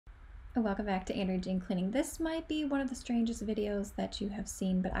Welcome back to Andrea Jean Cleaning. This might be one of the strangest videos that you have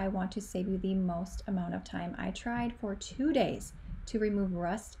seen, but I want to save you the most amount of time. I tried for 2 days to remove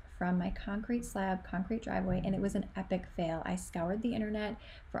rust from my concrete slab, concrete driveway, and it was an epic fail. I scoured the internet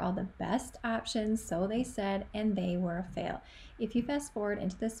for all the best options, so they said, and they were a fail. If you fast forward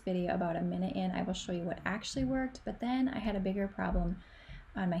into this video about a minute in, I will show you what actually worked, but then I had a bigger problem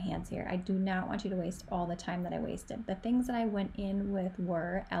on my hands here. I do not want you to waste all the time that I wasted. The things that I went in with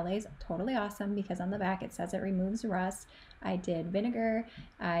were LA's totally awesome because on the back it says it removes rust. I did vinegar,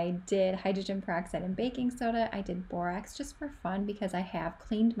 I did hydrogen peroxide and baking soda, I did borax just for fun because I have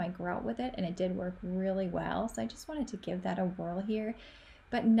cleaned my grout with it and it did work really well. So I just wanted to give that a whirl here.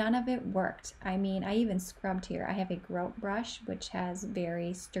 But none of it worked. I mean, I even scrubbed here. I have a grout brush which has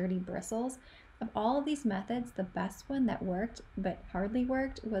very sturdy bristles. Of all of these methods, the best one that worked but hardly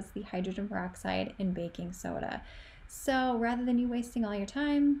worked was the hydrogen peroxide and baking soda. So rather than you wasting all your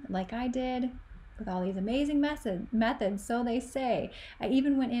time like I did with all these amazing methods, so they say, I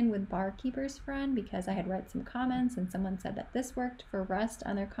even went in with Barkeeper's Friend because I had read some comments and someone said that this worked for rust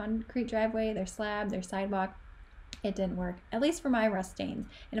on their concrete driveway, their slab, their sidewalk. It didn't work, at least for my rust stains.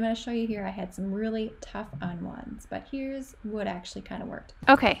 And I'm going to show you here I had some really tough on ones, but here's what actually kind of worked.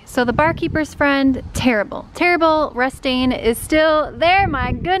 Okay, so the Barkeeper's Friend, terrible. Terrible rust stain is still there,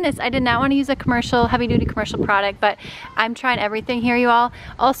 my goodness. I did not want to use a commercial, heavy duty commercial product, but I'm trying everything here, you all.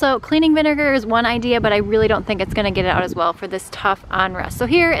 Also, cleaning vinegar is one idea, but I really don't think it's going to get it out as well for this tough on rust. So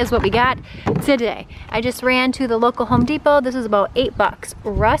here is what we got today. I just ran to the local Home Depot. This is about $8.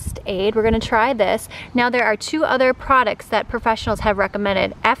 Rust Aid, we're going to try this. Now there are two other products that professionals have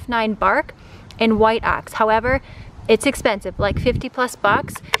recommended, F9 Bark and White Ox. However, it's expensive, like 50 plus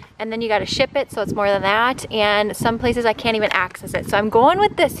bucks, and then you got to ship it, so it's more than that, and some places I can't even access it. So I'm going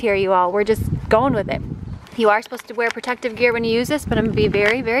with this here, you all. We're just going with it. You are supposed to wear protective gear when you use this, but I'm gonna be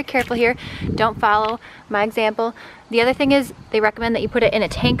very, very careful here. Don't follow my example. The other thing is they recommend that you put it in a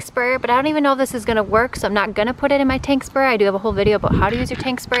tank sprayer, but I don't even know if this is gonna work, so I'm not gonna put it in my tank sprayer. I do have a whole video about how to use your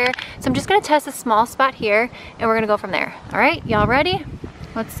tank sprayer. So I'm just gonna test a small spot here and we're gonna go from there. All right, y'all ready?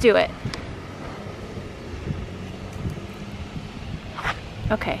 Let's do it.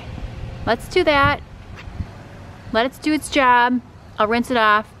 Okay, let's do that. Let it do its job. I'll rinse it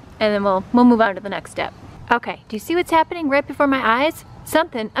off and then we'll move on to the next step. Okay, do you see what's happening right before my eyes?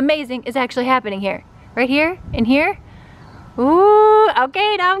 Something amazing is actually happening here. Right here, in here. Ooh,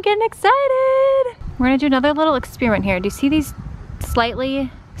 okay, now I'm getting excited. We're gonna do another little experiment here. Do you see these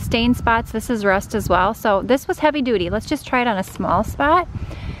slightly stained spots? This is rust as well. So this was heavy duty. Let's just try it on a small spot.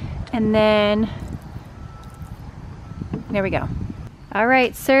 And then, there we go. All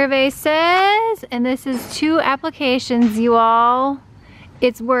right, survey says, and this is 2 applications, you all.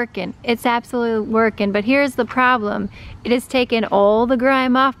 It's working. It's absolutely working. But here's the problem. It has taken all the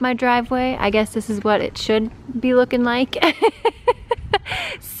grime off my driveway. I guess this is what it should be looking like.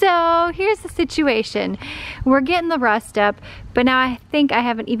 So here's the situation. We're getting the rust up, but now I think I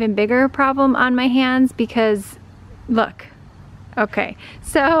have an even bigger problem on my hands because, look. Okay,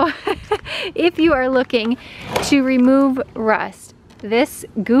 so if you are looking to remove rust, this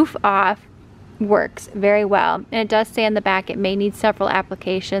Goof Off works very well, and it does say on the back it may need several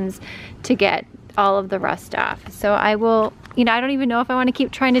applications to get all of the rust off. So I will, you know, I don't even know if I want to keep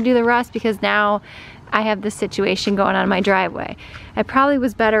trying to do the rust because now I have this situation going on in my driveway. I probably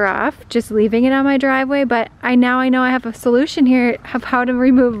was better off just leaving it on my driveway, but now I know I have a solution here of how to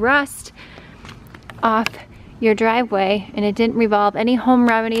remove rust off your driveway, and it didn't involve any home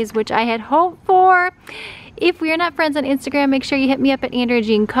remedies, which I had hoped for. If we are not friends on Instagram, make sure you hit me up at Andrea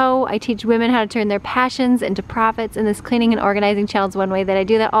Jean Co. I teach women how to turn their passions into profits, and this cleaning and organizing channel is one way that I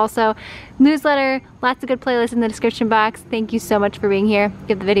do that. Also, newsletter, lots of good playlists in the description box. Thank you so much for being here.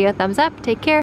 Give the video a thumbs up. Take care.